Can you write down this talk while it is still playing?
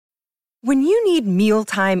When you need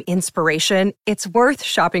mealtime inspiration, it's worth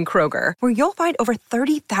shopping Kroger, where you'll find over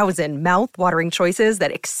 30,000 mouth-watering choices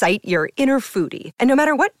that excite your inner foodie. And no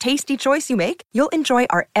matter what tasty choice you make, you'll enjoy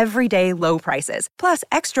our everyday low prices, plus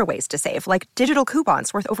extra ways to save, like digital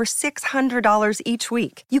coupons worth over $600 each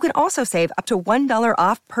week. You can also save up to $1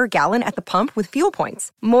 off per gallon at the pump with fuel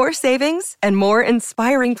points. More savings and more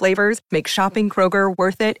inspiring flavors make shopping Kroger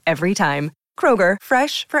worth it every time. Kroger,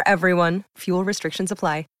 fresh for everyone. Fuel restrictions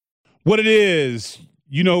apply. What it is,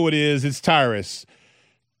 you know who it is, it's Tyrus.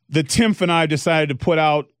 The Timph and I decided to put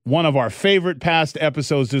out one of our favorite past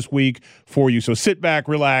episodes this week for you. So sit back,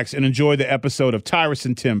 relax, and enjoy the episode of Tyrus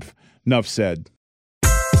and Timph. Nuff said.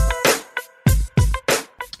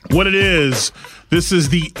 What it is, this is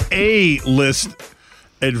the A-list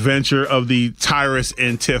adventure of the Tyrus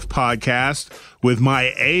and Timph podcast with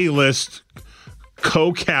my A-list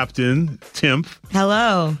co-captain, Timph.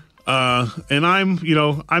 Hello. And I'm,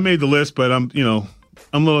 I made the list, but I'm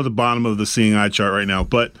a little at the bottom of the seeing eye chart right now.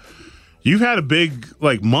 But you've had a big,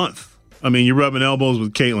 month. I mean, you're rubbing elbows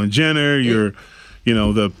with Caitlyn Jenner. You're,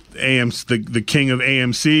 the king of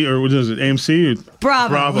AMC, or what is it, AMC?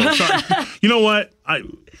 Bravo. Sorry. You know what?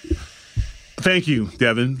 Thank you,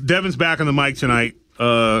 Devin. Devin's back on the mic tonight.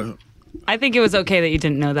 I think it was okay that you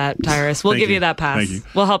didn't know that, Tyrus. We'll give you that pass. Thank you.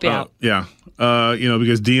 We'll help you out. Yeah.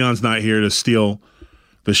 Because Dion's not here to steal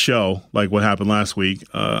the show, like what happened last week.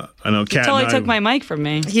 I know Kat totally took my mic from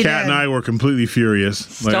me. Kat and I were completely furious.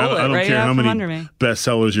 Stole I don't right care how many under me.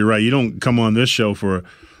 bestsellers you write. You don't come on this show for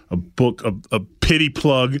a book, a pity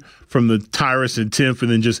plug from the Tyrus and Timph,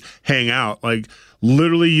 and then just hang out. Like,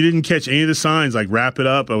 literally, you didn't catch any of the signs. Like, wrap it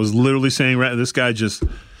up. I was literally saying, this guy just...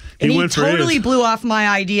 He went for totally his. blew off my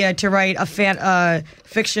idea to write a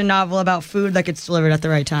fiction novel about food that gets delivered at the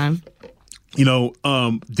right time. Did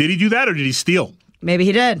he do that or did he steal? Maybe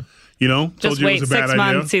he did. Just wait 6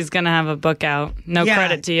 months. He's going to have a book out. No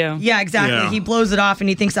credit to you. Yeah, exactly. Yeah. He blows it off and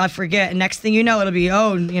he thinks I'll forget. And next thing you know, it'll be,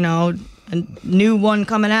 a new one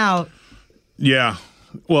coming out. Yeah.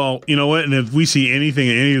 Well, you know what? And if we see anything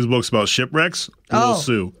in any of his books about shipwrecks, we'll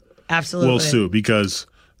sue. Absolutely. We'll sue because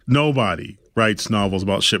nobody writes novels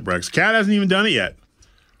about shipwrecks. Kat hasn't even done it yet.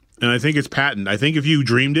 And I think it's patent. I think if you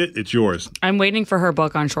dreamed it, it's yours. I'm waiting for her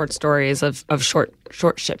book on short stories of short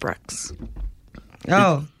shipwrecks.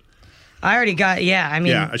 Oh. I already got,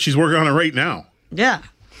 Yeah, she's working on it right now. Yeah.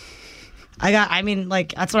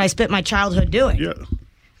 That's what I spent my childhood doing. Yeah.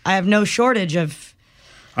 I have no shortage of...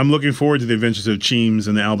 I'm looking forward to the adventures of Cheems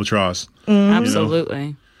and the Albatross. Mm-hmm.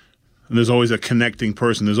 Absolutely. And there's always a connecting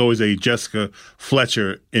person. There's always a Jessica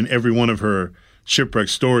Fletcher in every one of her shipwreck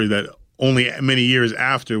story that only many years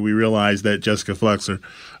after we realized that Jessica Fletcher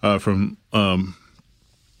from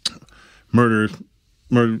Murder,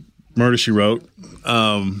 She Wrote.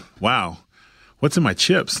 Wow. What's in my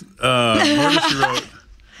chips? Murder, She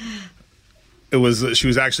Wrote. She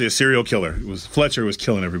was actually a serial killer. Fletcher was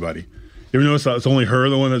killing everybody. You ever notice it's only her,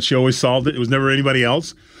 the one that she always solved it? It was never anybody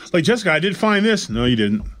else. Like, Jessica, I did find this. No, you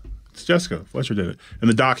didn't. It's Jessica. Fletcher did it. And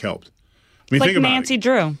the doc helped. I mean, Like think about Nancy it.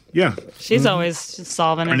 Drew. Yeah. She's always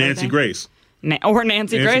solving it. Or Nancy Grace. Or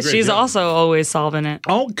Nancy Grace. She's also always solving it.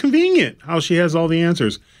 Oh, convenient how she has all the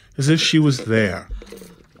answers. As if she was there.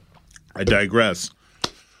 I digress.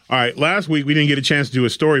 All right, last week we didn't get a chance to do a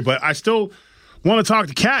story, but I still want to talk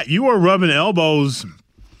to Kat. You are rubbing elbows.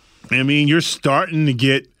 I mean, you're starting to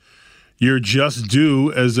get your just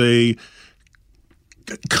due as a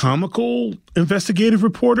comical investigative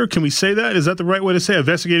reporter. Can we say that? Is that the right way to say it?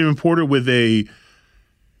 Investigative reporter with a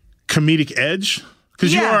comedic edge?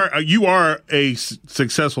 Because you are a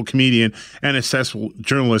successful comedian and a successful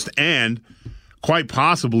journalist and quite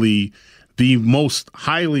possibly the most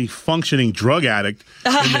highly functioning drug addict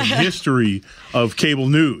in the history of cable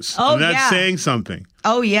news. Oh, and that's saying something.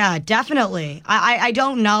 Oh, yeah, definitely. I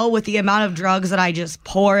don't know with the amount of drugs that I just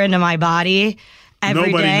pour into my body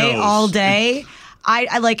every Nobody day, knows. all day.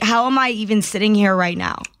 I like, how am I even sitting here right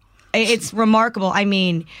now? It's remarkable. I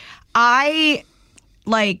mean, I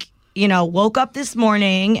woke up this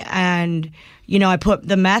morning and, I put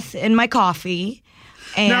the meth in my coffee.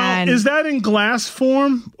 And now, is that in glass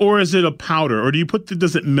form or is it a powder? Or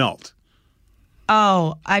does it melt?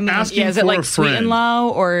 Oh, I mean, is it like Sweet and Low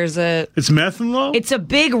or is it? It's meth and low? It's a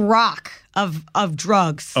big rock of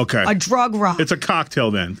drugs. Okay. A drug rock. It's a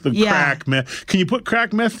cocktail then. Crack meth. Can you put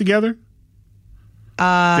crack meth together?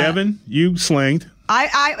 Devin, you slanged.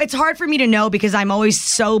 It's hard for me to know because I'm always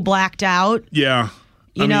so blacked out. Yeah.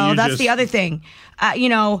 That's the other thing.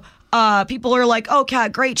 People are like, "Oh,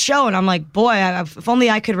 Kat, great show," and I'm like, "Boy, if only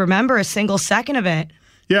I could remember a single second of it."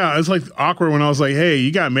 Yeah, it's like awkward when I was like, "Hey, you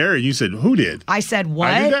got married." You said, "Who did?" I said, "What?"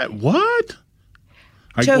 I did that. What?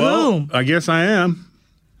 To whom? I guess I am.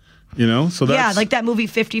 So that's... Yeah, like that movie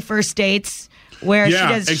 50 First Dates, where she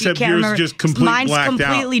except can't yours remember. just completely Mine's blacked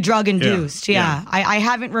completely out. drug-induced, yeah. I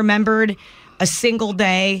haven't remembered a single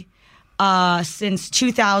day since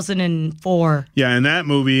 2004. Yeah, in that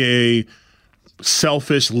movie, a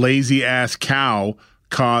selfish, lazy-ass cow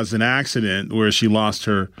caused an accident where she lost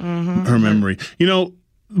her memory.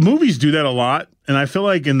 Movies do that a lot, and I feel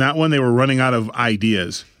like in that one they were running out of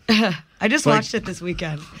ideas. I just watched it this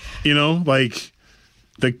weekend. Like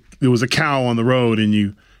there was a cow on the road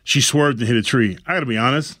and she swerved and hit a tree. I got to be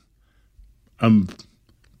honest. I'm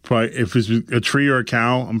probably, if it's a tree or a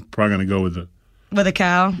cow, I'm probably going to go with a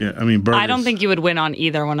cow. Yeah, I mean, burgers. I don't think you would win on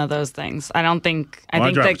either one of those things. I don't think.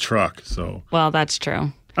 I drive a truck, so. Well, that's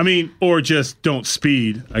true. I mean, or just don't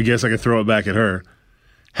speed. I guess I could throw it back at her.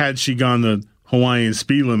 Had she gone the Hawaiian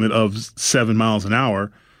speed limit of 7 miles an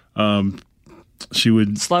hour, she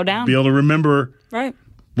would slow down. Be able to remember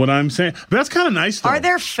what I'm saying. But that's kind of nice, though. Are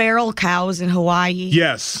there feral cows in Hawaii?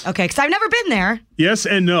 Yes. Okay, because I've never been there. Yes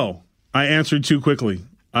and no. I answered too quickly.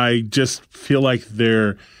 I just feel like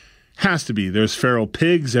there has to be. There's feral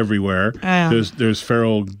pigs everywhere. There's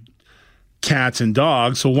feral cats and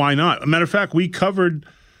dogs, so why not? A matter of fact, we covered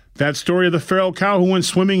that story of the feral cow who went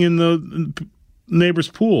swimming in the neighbor's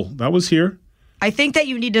pool. That was here. I think that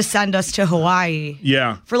you need to send us to Hawaii.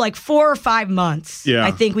 Yeah. For like 4 or 5 months. Yeah. I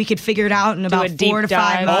think we could figure it out in about 4 to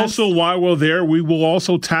 5 months. Also, while we're there, we will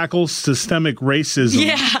also tackle systemic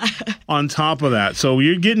racism on top of that. So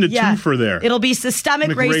you're getting a twofer there. It'll be systemic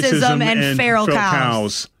racism and feral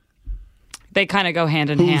cows. They kind of go hand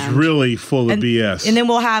in hand. Who's really full of BS. And then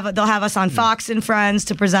they'll have us on Fox and Friends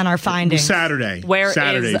to present our findings. Saturday, Fox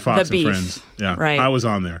the beef? And Friends. Yeah, right. I was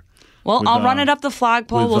on there. Well, I'll run it up the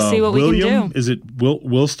flagpole. We'll see what William, we can do. Is it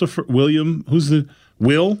Wilstopher? William? Who's the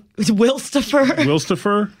Will? It's Wilstopher.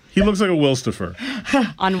 Wilstopher? He looks like a Wilstopher.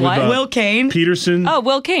 On what? Will Kane. Peterson. Oh,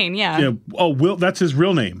 Will Kane. Yeah. Yeah. Oh, Will. That's his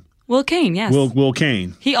real name. Will Kane. Yes. Will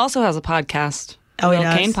Kane. He also has a podcast. Oh, Will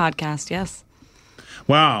Kane podcast. Yes.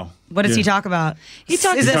 Wow. What does he talk about? He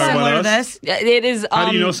talks. Is it similar to this? It is. How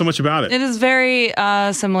do you know so much about it? It is very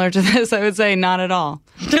similar to this. I would say not at all.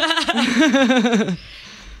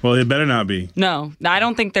 Well, it better not be. No, I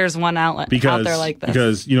don't think there's one outlet out there like this.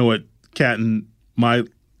 Because you know what Kat and my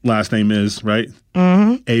last name is, right?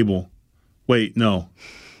 Mm-hmm. Abel. Wait, no,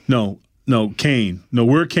 Kane. No,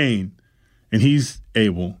 we're Kane, and he's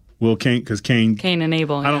Abel. Will Kane, because Kane and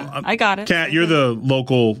Abel. I got it. Kat, you're the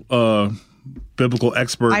local biblical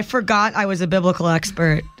expert. I forgot I was a biblical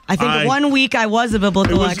expert. I think 1 week I was a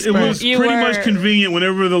biblical expert. It was pretty much convenient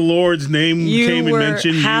whenever the Lord's name came and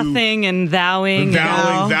mentioned you. Hathing and thouing.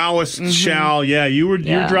 Thouist shall. Yeah, you're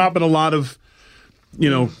dropping a lot of,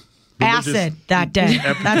 acid that day.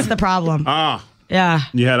 That's the problem. Yeah.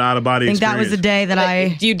 You had out-of-body experience. I think that was the day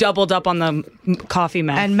that You doubled up on the coffee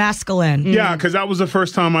meth. And mescaline. Yeah, because that was the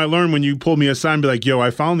first time I learned when you pulled me aside and be like, yo,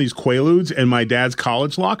 I found these Quaaludes in my dad's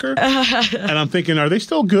college locker. And I'm thinking, are they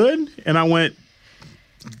still good? And I went,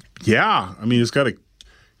 yeah. I mean, it's got to,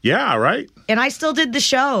 yeah, right? And I still did the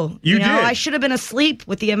show. You did. I should have been asleep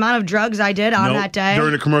with the amount of drugs I did on that day.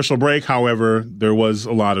 During the commercial break, however, there was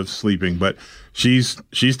a lot of sleeping. But she's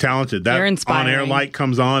talented. That You're inspiring. On-air light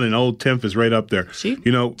comes on, and old Tiff is right up there. She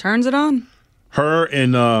turns it on. Her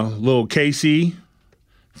and little Casey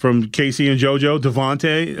from Casey and JoJo,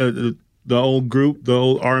 Devontae, the old group, the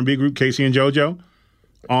old R&B group, Casey and JoJo.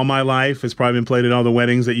 All My Life has probably been played at all the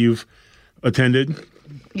weddings that you've attended.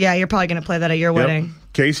 Yeah, you're probably going to play that at your wedding.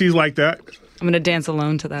 Casey's like that. I'm going to dance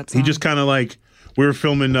alone to that song. He just kind of like, we were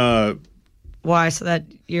filming. Why? So that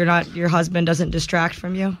your husband doesn't distract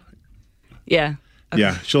from you? Yeah. Okay.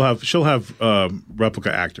 Yeah, she'll have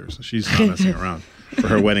replica actors. She's not messing around for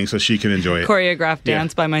her wedding, so she can enjoy it. Choreographed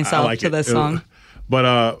dance by myself to this song.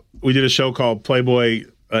 But we did a show called Playboy,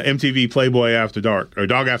 MTV Playboy After Dark, or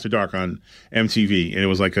Dog After Dark on MTV, and it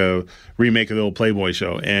was like a remake of the old Playboy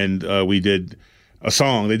show. And we did a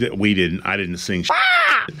song. I didn't sing shit,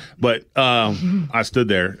 but I stood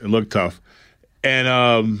there. It looked tough.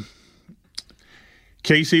 And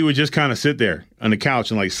Casey would just kind of sit there on the couch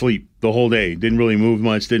and like sleep the whole day. Didn't really move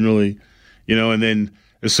much. Didn't really, and then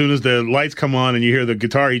as soon as the lights come on and you hear the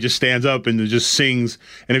guitar, he just stands up and just sings.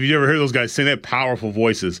 And if you ever heard those guys sing, they have powerful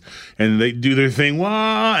voices. And they do their thing,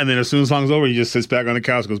 wah, and then as soon as the song's over, he just sits back on the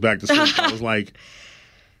couch, goes back to sleep. I was like,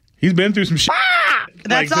 he's been through some shit.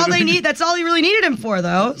 That's all they need. That's all he really needed him for,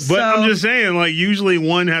 though. But I'm just saying, like, usually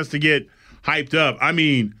one has to get hyped up. I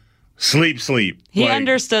mean, sleep. He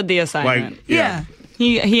understood the assignment. Yeah.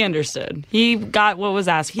 He understood. He got what was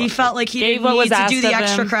asked for. He felt like he didn't need to do the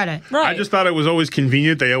extra credit. Right. I just thought it was always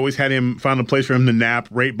convenient. They always found a place for him to nap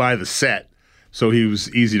right by the set. so he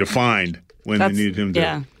was easy to find when they needed him to.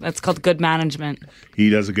 Yeah, that's called good management. He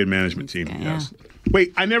does a good management team. Yeah. Yes.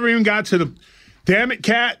 Wait, I never even got to the. Damn it,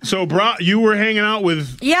 Kat. So, you were hanging out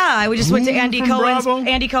with. Yeah, I just went to Andy Bravo?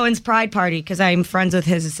 Cohen's Pride Party because I'm friends with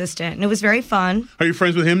his assistant, and it was very fun. Are you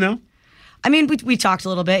friends with him now? I mean, we talked a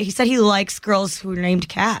little bit. He said he likes girls who are named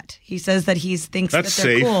Kat. He says that he thinks That's that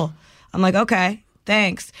they're safe. cool. I'm like, okay,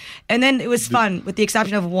 thanks. And then it was fun, with the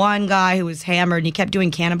exception of one guy who was hammered, and he kept doing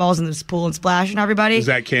cannonballs in this pool and splashing everybody. Is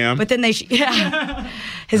that Cam? But then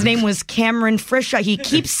his name was Cameron Frisha. He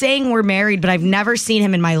keeps saying we're married, but I've never seen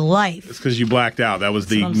him in my life. It's because you blacked out. That was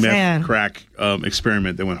the meth crack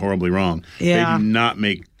experiment that went horribly wrong. Yeah. They do not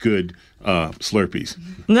make good Slurpees.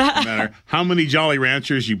 No matter how many Jolly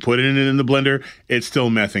Ranchers you put in the blender, it's still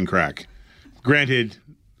meth and crack. Granted,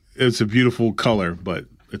 it's a beautiful color, but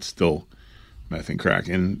it's still meth and crack.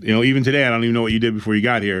 And, even today, I don't even know what you did before you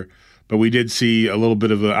got here, but we did see a little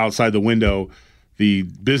bit of outside the window. The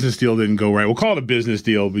business deal didn't go right. We'll call it a business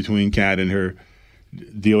deal between Kat and her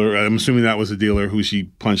dealer. I'm assuming that was a dealer who she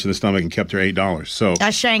punched in the stomach and kept her $8. So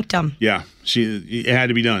I shanked him. Yeah, it had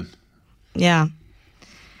to be done. Yeah.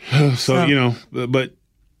 So, but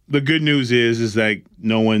the good news is that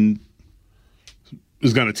no one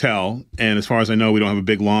is going to tell. And as far as I know, we don't have a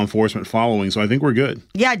big law enforcement following. So I think we're good.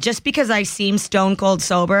 Yeah, just because I seem stone cold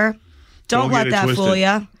sober, don't let that fool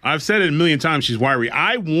you. I've said it a million times. She's wiry.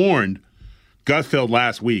 I warned Gutfeld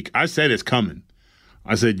last week. I said it's coming.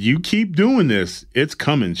 I said, you keep doing this, it's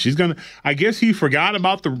coming. I guess he forgot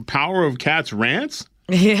about the power of Kat's rants.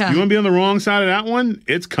 Yeah. You want to be on the wrong side of that one?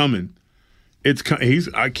 It's coming.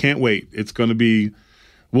 I can't wait. It's going to be,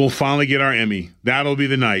 we'll finally get our Emmy. That'll be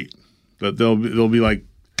the night. There'll be like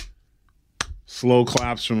slow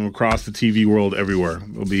claps from across the TV world everywhere.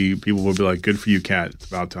 People will be like, good for you, Kat. It's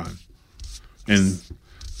about time. And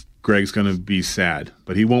Greg's going to be sad,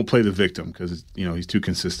 but he won't play the victim because, he's too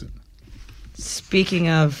consistent. Speaking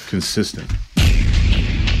of consistent.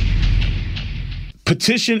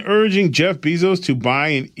 Petition urging Jeff Bezos to buy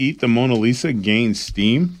and eat the Mona Lisa gains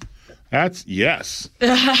steam. That's yes.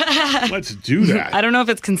 Let's do that. I don't know if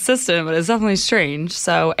it's consistent, but it's definitely strange.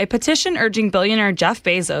 So, a petition urging billionaire Jeff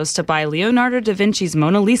Bezos to buy Leonardo da Vinci's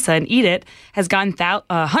Mona Lisa and eat it has gotten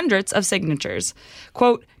hundreds of signatures.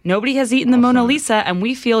 Quote, nobody has eaten the Mona Lisa, and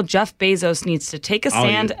we feel Jeff Bezos needs to take a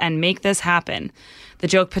stand and make this happen. The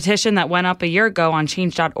joke petition that went up a year ago on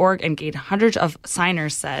change.org and gained hundreds of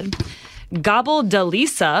signers said, Gobble da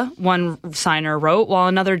Lisa, one signer wrote, while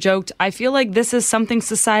another joked, I feel like this is something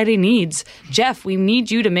society needs. Jeff, we need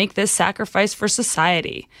you to make this sacrifice for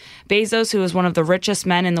society. Bezos, who is one of the richest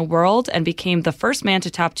men in the world and became the first man to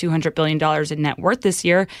top $200 billion in net worth this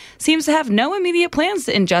year, seems to have no immediate plans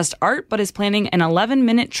to ingest art, but is planning an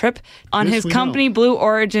 11-minute trip on his company Blue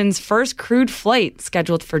Origin's first crewed flight,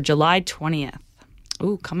 scheduled for July 20th.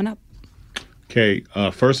 Ooh, coming up. Okay,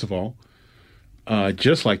 first of all,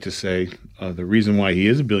 just like to say the reason why he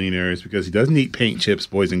is a billionaire is because he doesn't eat paint chips,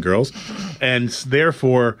 boys and girls. And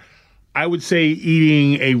therefore, I would say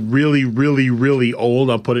eating a really, really, really old,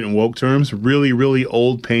 I'll put it in woke terms, really, really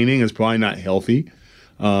old painting is probably not healthy.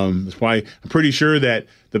 I'm pretty sure that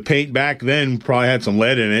the paint back then probably had some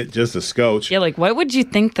lead in it, just a scotch. Yeah, like what would you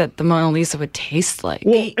think that the Mona Lisa would taste like?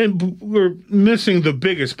 Well, and we're missing the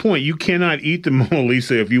biggest point. You cannot eat the Mona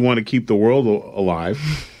Lisa if you want to keep the world alive.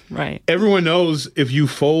 Right. Everyone knows if you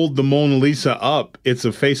fold the Mona Lisa up, it's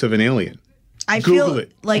a face of an alien. Google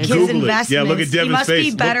it. Like Google his investments. Yeah, look at Devin's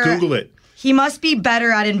face. Google it. He must be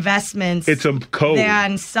better at investments. It's a code.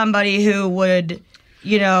 Than somebody who would,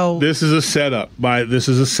 This is a setup. This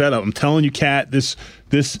is a setup. I'm telling you, Kat. This.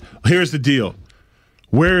 Here's the deal.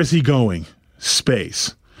 Where is he going?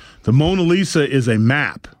 Space. The Mona Lisa is a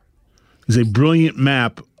map. Is a brilliant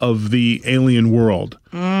map of the alien world.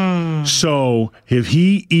 So if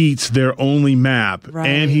he eats their only map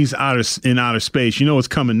and he's in outer space, you know what's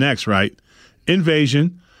coming next, right?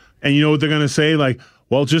 Invasion. And you know what they're going to say? Like,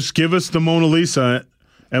 well, just give us the Mona Lisa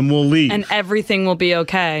and we'll leave. And everything will be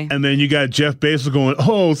okay. And then you got Jeff Bezos going,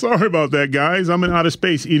 oh, sorry about that, guys. I'm in outer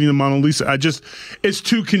space eating the Mona Lisa. It's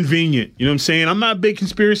too convenient. You know what I'm saying? I'm not a big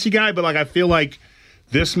conspiracy guy, but I feel like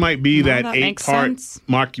this might be that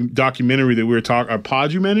 8-part documentary that we were talking, or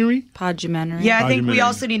podumentary? Podumentary. Yeah, I think we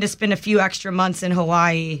also need to spend a few extra months in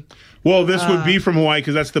Hawaii. Well, this would be from Hawaii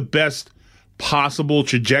because that's the best possible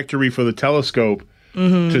trajectory for the telescope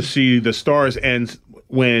to see the stars and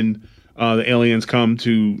when the aliens come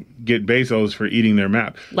to get Bezos for eating their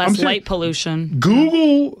map. Less light pollution.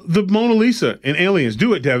 Google the Mona Lisa and aliens.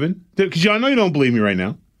 Do it, Devin. Because I know you don't believe me right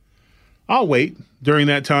now. I'll wait during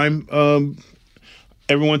that time.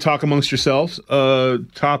 Everyone talk amongst yourselves.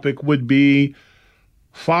 Topic would be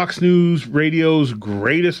Fox News Radio's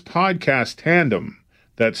greatest podcast tandem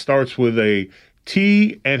that starts with a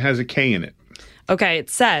T and has a K in it. Okay, it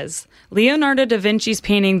says, Leonardo da Vinci's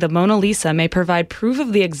painting The Mona Lisa may provide proof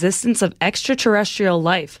of the existence of extraterrestrial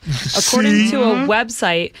life, according to a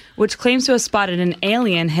website which claims to have spotted an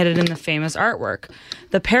alien hidden in the famous artwork.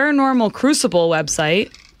 The Paranormal Crucible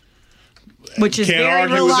website, which is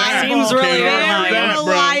very reliable. Seems really very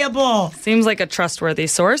reliable. Seems like a trustworthy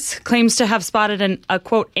source. Claims to have spotted a,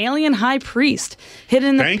 quote, alien high priest hidden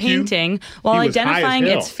in the painting while identifying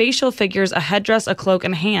its facial figures, a headdress, a cloak,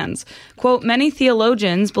 and hands. Quote, many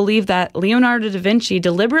theologians believe that Leonardo da Vinci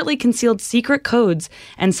deliberately concealed secret codes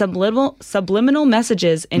and subliminal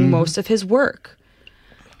messages in most of his work.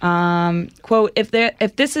 Quote,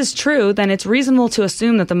 if this is true, then it's reasonable to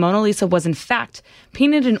assume that the Mona Lisa was in fact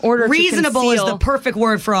painted in order to conceal... Reasonable is the perfect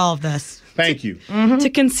word for all of this. Thank you. To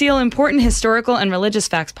conceal important historical and religious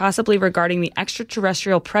facts, possibly regarding the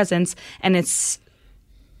extraterrestrial presence and its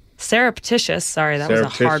surreptitious, sorry, that was a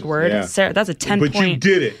hard word. Yeah. That's a 10-point. But you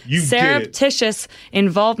did it. You surreptitious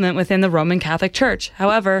involvement within the Roman Catholic Church.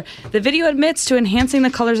 However, the video admits to enhancing the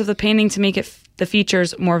colors of the painting to make the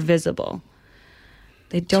features more visible.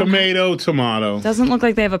 They don't tomato. Doesn't look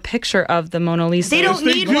like they have a picture of the Mona Lisa. They don't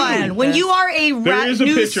need one. When you are a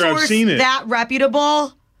news source that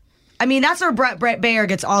reputable, I mean, that's where Brett Baer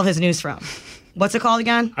gets all of his news from. What's it called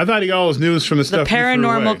again? I thought he got all his news from the stuff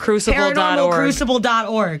ParanormalCrucible.org.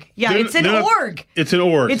 ParanormalCrucible.org. Yeah, it's an org. It's an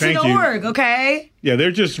org. It's an org, okay? Yeah,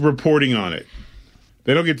 they're just reporting on it.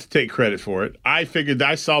 They don't get to take credit for it. I figured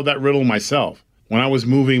I solved that riddle myself. When I was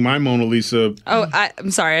moving my Mona Lisa... Oh,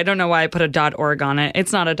 I'm sorry. I don't know why I put a .org on it.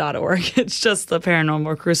 It's not a .org. It's just the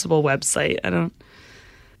Paranormal Crucible website. I don't...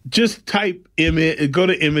 Just type go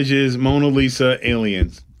to images, Mona Lisa,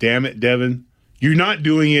 aliens. Damn it, Devin. You're not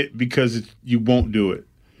doing it because you won't do it.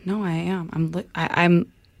 No, I am.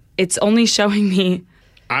 I'm. It's only showing me...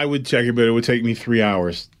 I would check it, but it would take me 3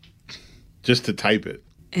 hours just to type it.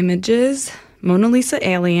 Images, Mona Lisa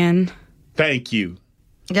alien. Thank you.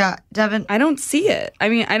 Yeah, Devin. I don't see it. I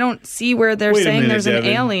mean, I don't see where they're saying there's an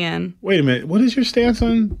alien. Wait a minute. What is your stance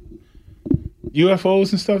on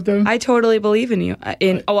UFOs and stuff, Devin? I totally believe in you. I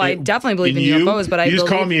definitely believe in UFOs, but you just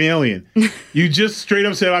called me an alien. You just straight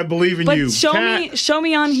up said I believe in you. But show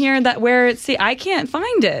me on here that where it's. See, I can't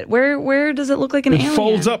find it. Where does it look like an alien? It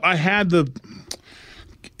folds up. I had the.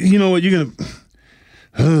 You know what? You're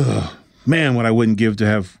gonna. Man, what I wouldn't give to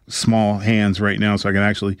have small hands right now, so I can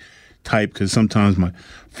actually type, because sometimes my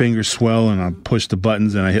fingers swell and I push the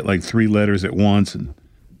buttons and I hit like 3 letters at once. And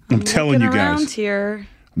I'm telling you guys. Here.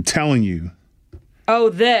 I'm telling you. Oh,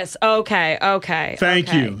 this. Okay.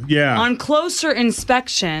 Thank you. Yeah. On closer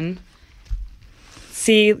inspection,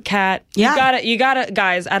 see, Kat, yeah. you gotta,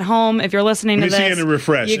 guys, at home, if you're listening to this, see it and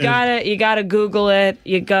refresh. You gotta Google it.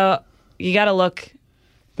 You gotta look.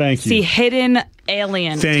 Thank you. See hidden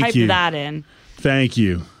alien. Type that in. Thank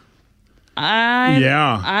you.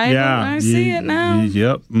 I see it now.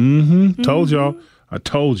 Yep. Mm-hmm. Told y'all. I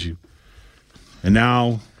told you. And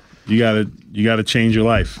now you gotta change your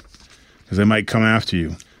life, because they might come after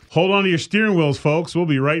you. Hold on to your steering wheels, folks. We'll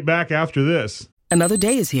be right back after this. Another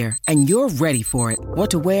day is here, and you're ready for it. What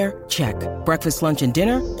to wear? Check. Breakfast, lunch, and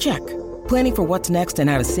dinner? Check. Planning for what's next and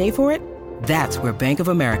how to save for it? That's where Bank of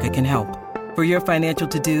America can help. For your financial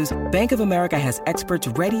to-dos, Bank of America has experts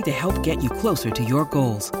ready to help get you closer to your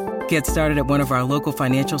goals. Get started at one of our local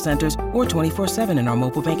financial centers or 24/7 in our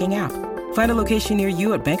mobile banking app. Find a location near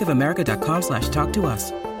you at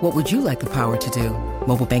bankofamerica.com/talktous. What would you like the power to do?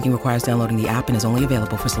 Mobile banking requires downloading the app and is only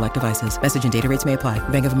available for select devices. Message and data rates may apply.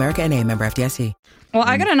 Bank of America N.A., member FDIC. Well,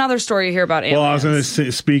 I got another story here about aliens. Well, I was going to say,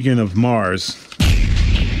 speaking of Mars.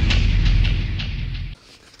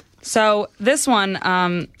 So this one,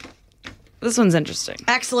 this one's interesting.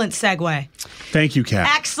 Excellent segue. Thank you, Kat.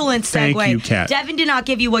 Excellent segue. Thank you, Kat. Devin did not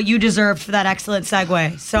give you what you deserved for that excellent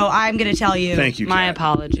segue, so I'm going to tell you. Thank you, Kat. My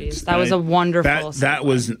apologies. That was a wonderful That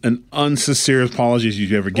was an unsincere apology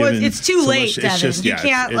you've ever given. Well, it's too late, Devin. It's just, you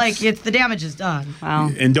can't, the damage is done. Wow.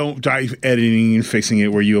 And don't dive editing and fixing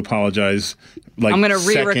it where you apologize. Like, I'm going to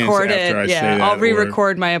re-record it. Yeah, I'll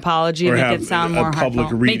re-record my apology and make it sound more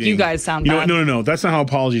heartfelt. Make you guys sound bad. No. That's not how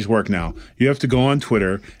apologies work now. You have to go on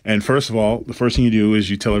Twitter, and first of all, the first thing you do is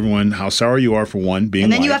you tell everyone how sorry you are for one, being white.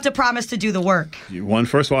 And then you have to promise to do the work.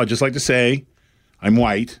 First of all, I'd just like to say I'm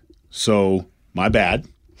white, so my bad.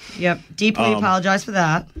 Yep. Deeply apologize for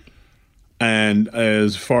that. And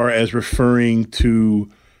as far as referring to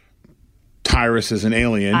Tyrus as an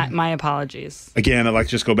alien. My apologies. Again, I'd like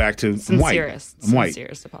to just go back to I'm white. I'm white.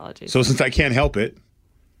 Sincerest apologies. So since I can't help it,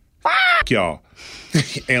 y'all.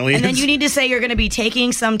 Aliens. And then you need to say you're going to be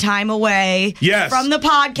taking some time away from the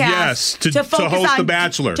podcast. Yes, to host The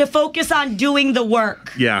Bachelor. To focus on doing the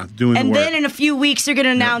work. Yeah, doing the work. And then in a few weeks, you're going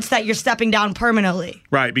to announce that you're stepping down permanently.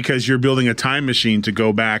 Right, because you're building a time machine to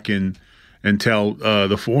go back and tell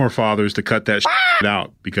the forefathers to cut that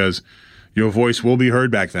out, because your voice will be heard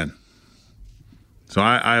back then. So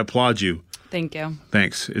I applaud you. Thank you.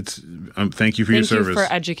 Thanks. Thank you for your service. Thank you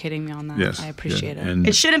for educating me on that. Yes, I appreciate it. And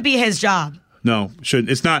it shouldn't be his job. No,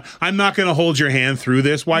 shouldn't. It's not. I'm not going to hold your hand through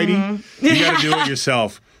this, Whitey. Mm-hmm. You got to do it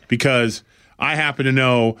yourself, because I happen to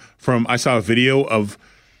know I saw a video of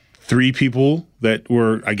 3 people that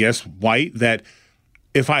were, I guess, white, that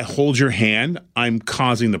if I hold your hand, I'm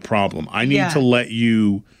causing the problem. I need to let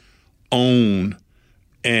you own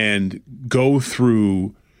and go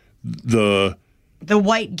through the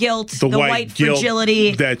white guilt, the white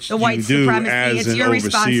fragility, the white supremacy. It's your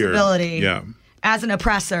responsibility as an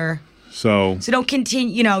oppressor. So don't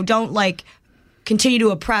continue, don't continue to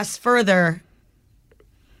oppress further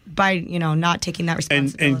by, not taking that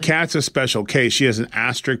responsibility. And Kat's a special case. She has an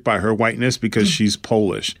asterisk by her whiteness because she's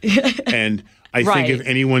Polish. And I think if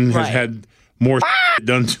anyone has had more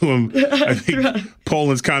done to him, I think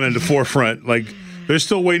Poland's kind of in the forefront. Like, they're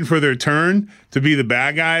still waiting for their turn to be the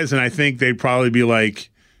bad guys, and I think they'd probably be like,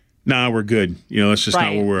 nah, we're good. That's just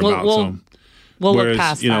not what we're about. We'll look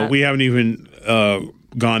past that. We haven't even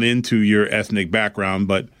gone into your ethnic background,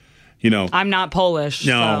 but I'm not Polish.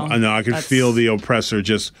 No, so I can feel the oppressor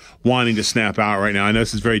just wanting to snap out right now. I know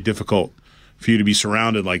this is very difficult for you to be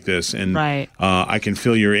surrounded like this, and I can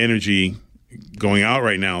feel your energy going out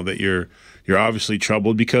right now. That you're obviously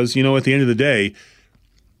troubled, because at the end of the day,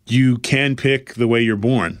 you can pick the way you're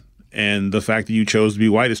born, and the fact that you chose to be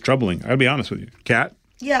white is troubling. I'll be honest with you, Kat.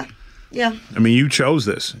 Yeah. I mean, you chose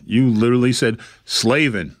this. You literally said,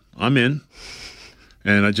 "Slavin, I'm in."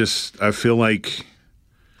 And I feel like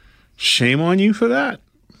shame on you for that.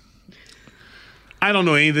 I don't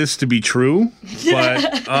know any of this to be true,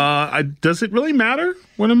 but does it really matter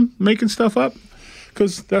when I'm making stuff up?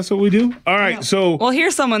 Because that's what we do. All right, so... Well,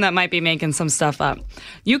 here's someone that might be making some stuff up.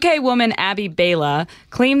 UK woman Abby Bela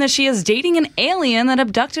claimed that she is dating an alien that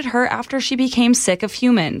abducted her after she became sick of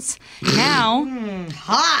humans. Now...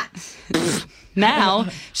 hot! Now,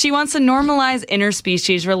 she wants to normalize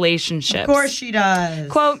interspecies relationships. Of course she does.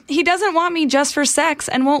 Quote, "He doesn't want me just for sex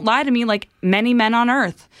and won't lie to me like many men on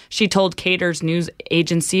Earth," she told Cater's news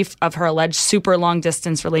agency of her alleged super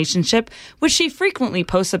long-distance relationship, which she frequently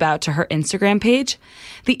posts about to her Instagram page.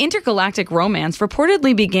 The intergalactic romance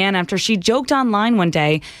reportedly began after she joked online one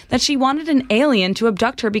day that she wanted an alien to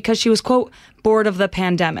abduct her because she was, quote, bored of the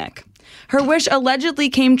pandemic. Her wish allegedly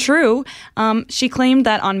came true. She claimed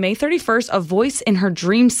that on May 31st, a voice in her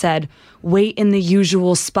dream said, "Wait in the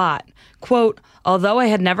usual spot." Quote, "Although I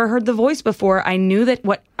had never heard the voice before, I knew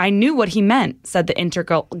what he meant," said the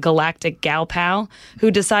intergalactic gal pal,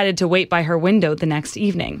 who decided to wait by her window the next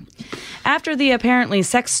evening. After the apparently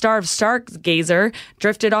sex-starved stargazer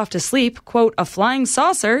drifted off to sleep, quote, "A flying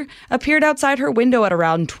saucer appeared outside her window at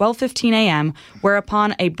around 12:15 a.m.,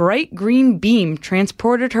 whereupon a bright green beam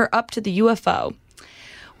transported her up to the UFO.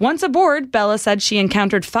 Once aboard, Bella said she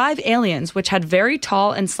encountered 5 aliens, which had very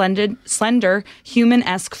tall and slender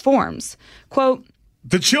human-esque forms. Quote,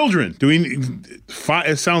 "The children.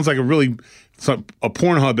 It sounds like a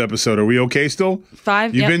Pornhub episode. Are we okay still?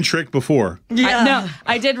 5? You've been tricked before. Yeah. No,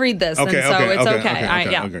 I did read this, it's okay.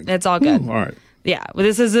 It's all good. All right. Yeah, well,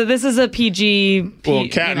 this is a PG. Well,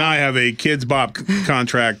 Kat and I have a Kids Bop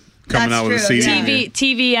contract coming out with a CD.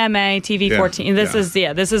 TVMA, TV14.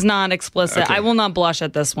 This is not explicit. Okay. I will not blush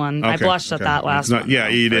at this one. I blushed at that last one. Yeah,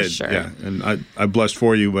 you did. Sure. Yeah, and I blushed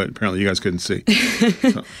for you, but apparently you guys couldn't see.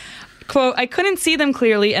 So. Quote, "I couldn't see them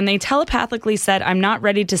clearly, and they telepathically said I'm not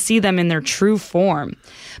ready to see them in their true form.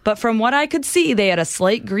 But from what I could see, they had a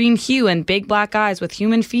slight green hue and big black eyes with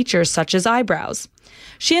human features such as eyebrows."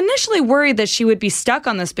 She initially worried that she would be stuck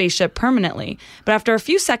on the spaceship permanently, but after a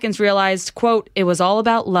few seconds realized, quote, "It was all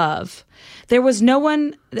about love. There was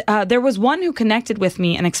one who connected with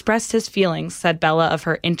me and expressed his feelings," said Bella of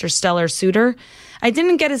her interstellar suitor. "I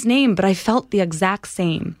didn't get his name, but I felt the exact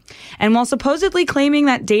same." And while supposedly claiming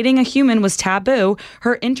that dating a human was taboo,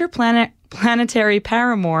 her interplanetary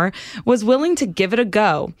paramour was willing to give it a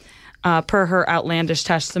go, per her outlandish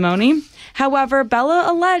testimony. However, Bella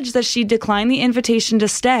alleged that she declined the invitation to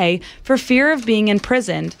stay for fear of being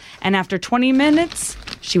imprisoned, and after 20 minutes,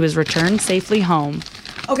 she was returned safely home.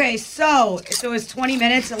 Okay, so it was 20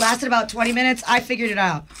 minutes. It lasted about 20 minutes. I figured it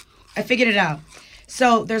out.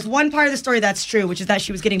 So there's one part of the story that's true, which is that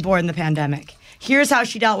she was getting bored in the pandemic. Here's how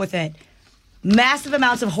she dealt with it. Massive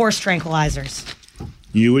amounts of horse tranquilizers.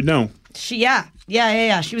 You would know. Yeah.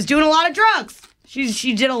 She was doing a lot of drugs.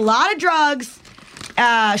 She did a lot of drugs,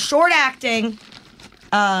 short acting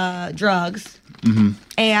drugs. Mm-hmm.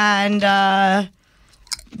 And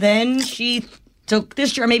then she took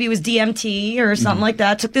this journey, maybe it was DMT or something like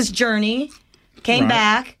that, took this journey, came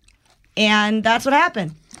back, and that's what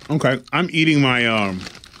happened. Okay. I'm eating my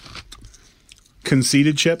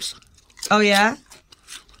conceited chips. Oh, yeah?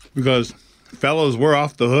 Because, fellas, we're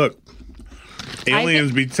off the hook.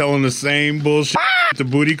 Aliens be telling the same bullshit the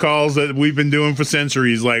booty calls that we've been doing for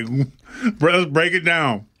centuries. Like, let's break it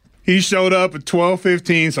down. He showed up at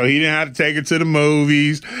 12:15, so he didn't have to take it to the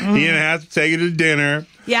movies. He didn't have to take it to dinner.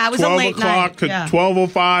 Yeah, it was a late night. 12 o'clock to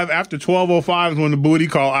 12:05. After 12:05 is when the booty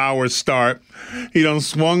call hours start. He done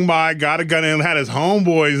swung by, got a gun, and had his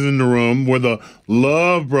homeboys in the room where the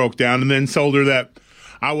love broke down, and then told her that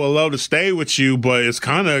I would love to stay with you, but it's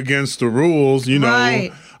kind of against the rules, you know.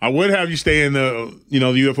 Right. I would have you stay in the, the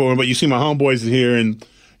UFO room, but you see my homeboys here, and,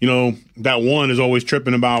 that one is always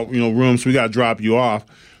tripping about, rooms, so we got to drop you off.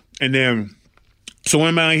 And then, so when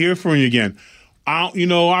am I here for you again?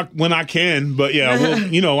 When I can, but yeah,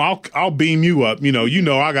 well, I'll beam you up.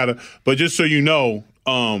 I gotta, but just so you know,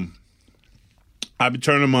 I've been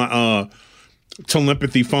turning my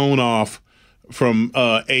telepathy phone off from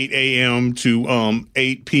 8 a.m. to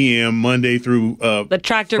 8 p.m. Monday through the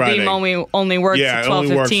tractor Friday. beam only works at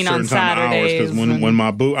 12:15 on Saturdays. Because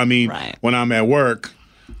when I'm at work,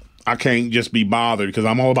 I can't just be bothered because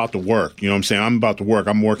I'm all about the work. You know what I'm saying? I'm about to work.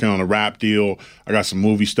 I'm working on a rap deal. I got some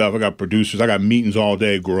movie stuff. I got producers. I got meetings all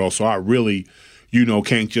day, girl. So I really,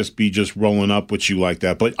 can't just be just rolling up with you like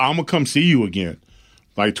that. But I'm going to come see you again,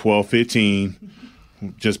 like 12:15.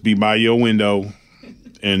 Just be by your window.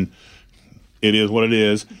 And it is what it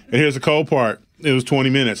is. And here's the cold part. It was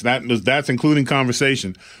 20 minutes. That's including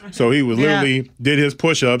conversation. So he was literally did his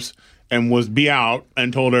push-ups and was be out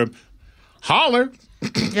and told her, holler.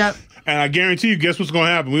 Yep. And I guarantee you, guess what's going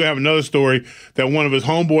to happen? We have another story that one of his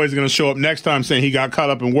homeboys is going to show up next time saying he got caught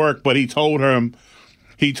up in work, but he told him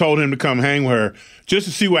to come hang with her just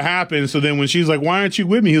to see what happens. So then when she's like, why aren't you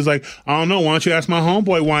with me? He was like, I don't know. Why don't you ask my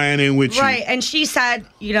homeboy why I ain't with you? Right. And she said,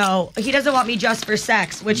 he doesn't want me just for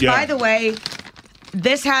sex, which, by the way,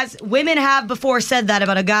 women have before said that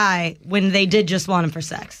about a guy when they did just want him for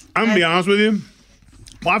sex. I'm going to be honest with you.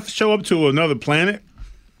 Well, I show up to another planet,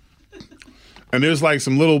 and there's like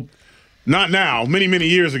some little, not now, many, many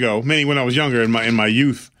years ago, when I was younger, in my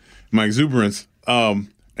youth, my exuberance, and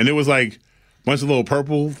it was like a bunch of little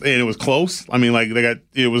purple, and it was close. I mean, like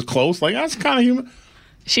it was close. Like, that's kind of human.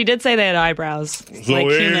 She did say they had eyebrows. So like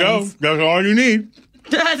there humans. You go. That's all you need.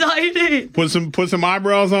 That's all you need. Put some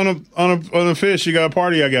eyebrows on a fish. You got a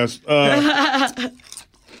party, I guess.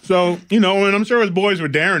 So, and I'm sure his boys were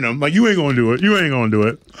daring him. Like, you ain't going to do it. You ain't going to do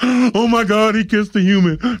it. Oh, my God, he kissed the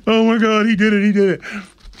human. Oh, my God, he did it.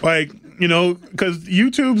 Like, because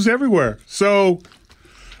YouTube's everywhere. So,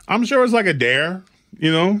 I'm sure it's like a dare,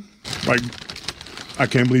 Like, I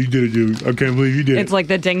can't believe you did it, dude. I can't believe you did it. It's like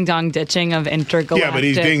the ding-dong ditching of intergalactic. Yeah, but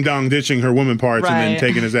he's ding-dong ditching her woman parts and then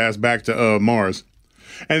taking his ass back to Mars.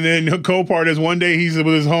 And then her co-part is one day he's with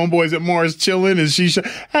his homeboys at Mars chilling, and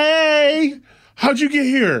hey, how'd you get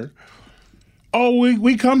here? Oh,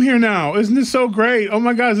 we come here now. Isn't this so great? Oh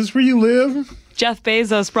my God, is this where you live? Jeff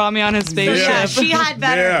Bezos brought me on his spaceship. Yeah, she had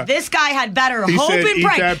better. Yeah. This guy had better. Hope and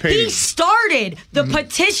pray. He started the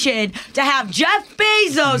petition to have Jeff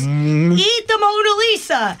Bezos eat the Mona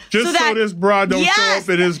Lisa. Just so this broad don't show up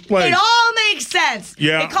at his place. It all makes sense.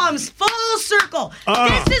 Yeah. It comes full circle.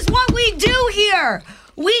 This is what we do here.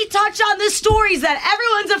 We touch on the stories that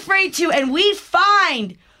everyone's afraid to, and we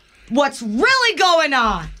find what's really going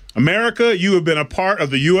on. America, you have been a part of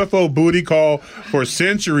the UFO booty call for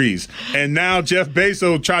centuries. And now Jeff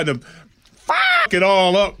Bezos tried to fuck it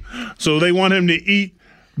all up. So they want him to eat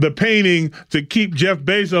the painting to keep Jeff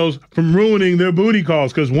Bezos from ruining their booty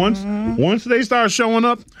calls. Because once they start showing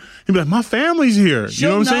up, he'll be like, my family's here. You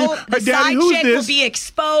know what I'm saying? The side chick will be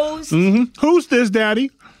exposed. Who's this,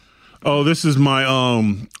 Daddy? Oh, this is my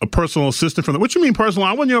a personal assistant from the. What you mean personal?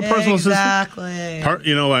 I wasn't your personal assistant. Exactly.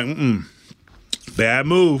 Bad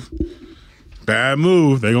move. They're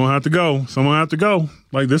gonna have to go. Someone have to go.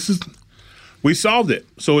 Like, we solved it.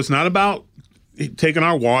 So it's not about taking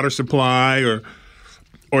our water supply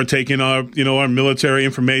or taking our our military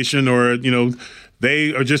information or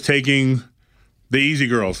they are just taking the easy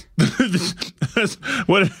girls.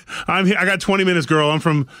 What I got 20 minutes, girl. I'm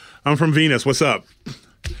from Venus. What's up?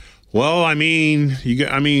 Well, I don't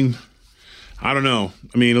know.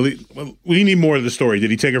 We need more of the story.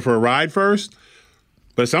 Did he take her for a ride first?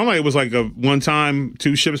 But it sounded like it was like a one-time,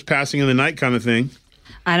 two ships passing in the night kind of thing.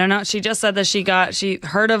 I don't know. She just said that she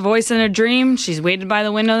heard a voice in a dream. She's waited by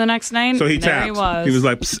the window the next night. So he there tapped. He was. He was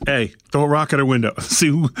like, "Hey, throw a rock at her window. see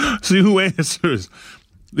who answers."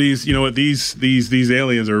 These, you know what? These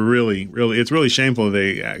aliens are really. It's really shameful that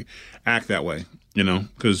they act that way. You know,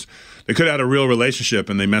 because they could have had a real relationship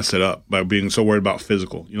and they messed it up by being so worried about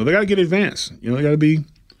physical. You know, they got to get advanced. You know, they got to be.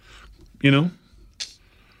 You know.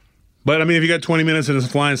 But I mean, if you got 20 minutes in a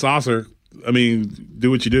flying saucer, I mean, do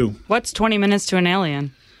what you do. What's 20 minutes to an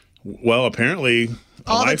alien? Well, apparently,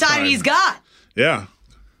 all the time he's got. Yeah.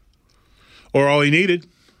 Or all he needed.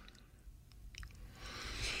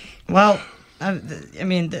 Well, I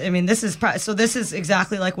mean, this is this is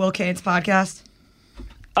exactly like Will Cain's podcast.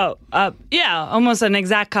 Oh, yeah, almost an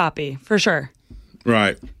exact copy for sure.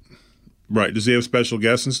 Right. Does he have special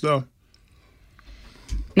guests and stuff?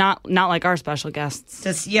 Not like our special guests.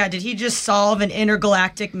 Did he just solve an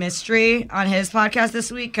intergalactic mystery on his podcast this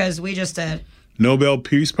week? Because we just did. Nobel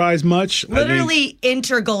Peace Prize much? Literally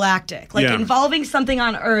intergalactic, involving something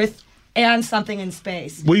on Earth and something in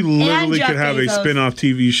space. We literally could have a spin-off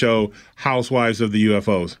TV show, Housewives of the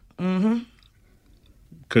UFOs. Mm-hmm.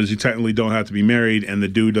 Because you technically don't have to be married, and the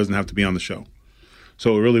dude doesn't have to be on the show.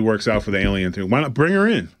 So it really works out for the alien thing. Why not bring her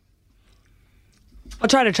in? I'll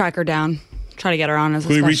try to track her down. Try to get her on as a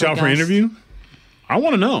special guest. Can we reach out for an interview? I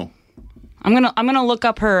want to know. I'm gonna look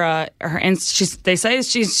up her they say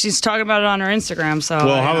she's talking about it on her Instagram. So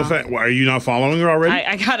are you not following her already?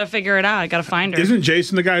 I gotta figure it out. I gotta find her. Isn't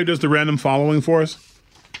Jason the guy who does the random following for us?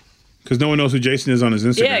 Because no one knows who Jason is on his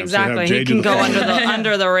Instagram. Yeah, exactly. So he can go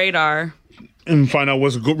under the radar and find out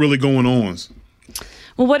what's really going on.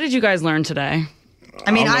 Well, what did you guys learn today?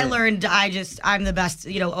 I mean, I learned I'm the best.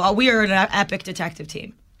 You know, we are an epic detective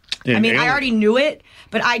team. I mean, I already knew it,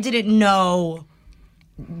 but I didn't know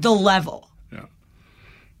the level. Yeah.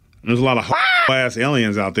 There's a lot of ass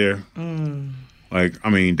aliens out there. Mm. Like,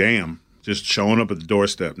 I mean, damn. Just showing up at the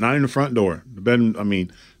doorstep. Not in the front door. The bed, I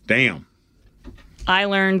mean, damn. I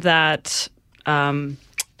learned that there's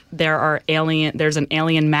an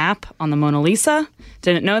alien map on the Mona Lisa.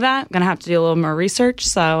 Didn't know that. I'm going to have to do a little more research,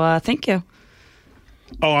 so thank you.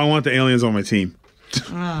 Oh, I want the aliens on my team.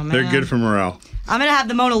 Oh, man. They're good for morale. I'm going to have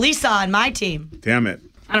the Mona Lisa on my team. Damn it.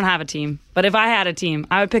 I don't have a team. But if I had a team,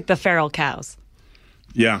 I would pick the feral cows.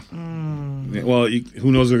 Yeah. Mm. Well,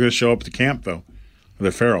 who knows if they're going to show up at the camp, though?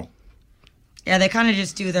 They're feral. Yeah, they kind of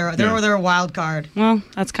just do their wild card. Well,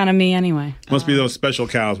 that's kind of me anyway. Must be those special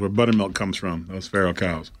cows where buttermilk comes from, those feral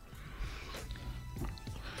cows.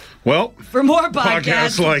 Well, for more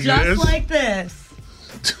podcasts like this.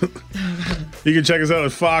 You can check us out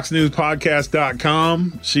at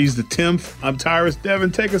foxnewspodcast.com. She's the Timph. I'm Tyrus.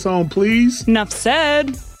 Devin, take us on, please. Enough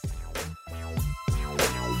said.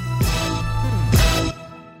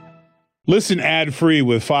 Listen ad-free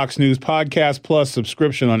with Fox News Podcast Plus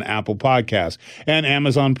subscription on Apple Podcasts. And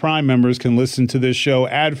Amazon Prime members can listen to this show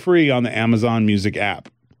ad-free on the Amazon Music app.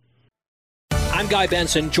 I'm Guy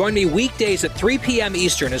Benson. Join me weekdays at 3 p.m.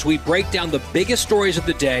 Eastern as we break down the biggest stories of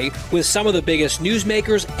the day with some of the biggest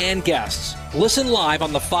newsmakers and guests. Listen live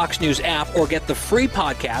on the Fox News app or get the free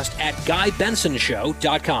podcast at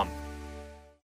GuyBensonShow.com.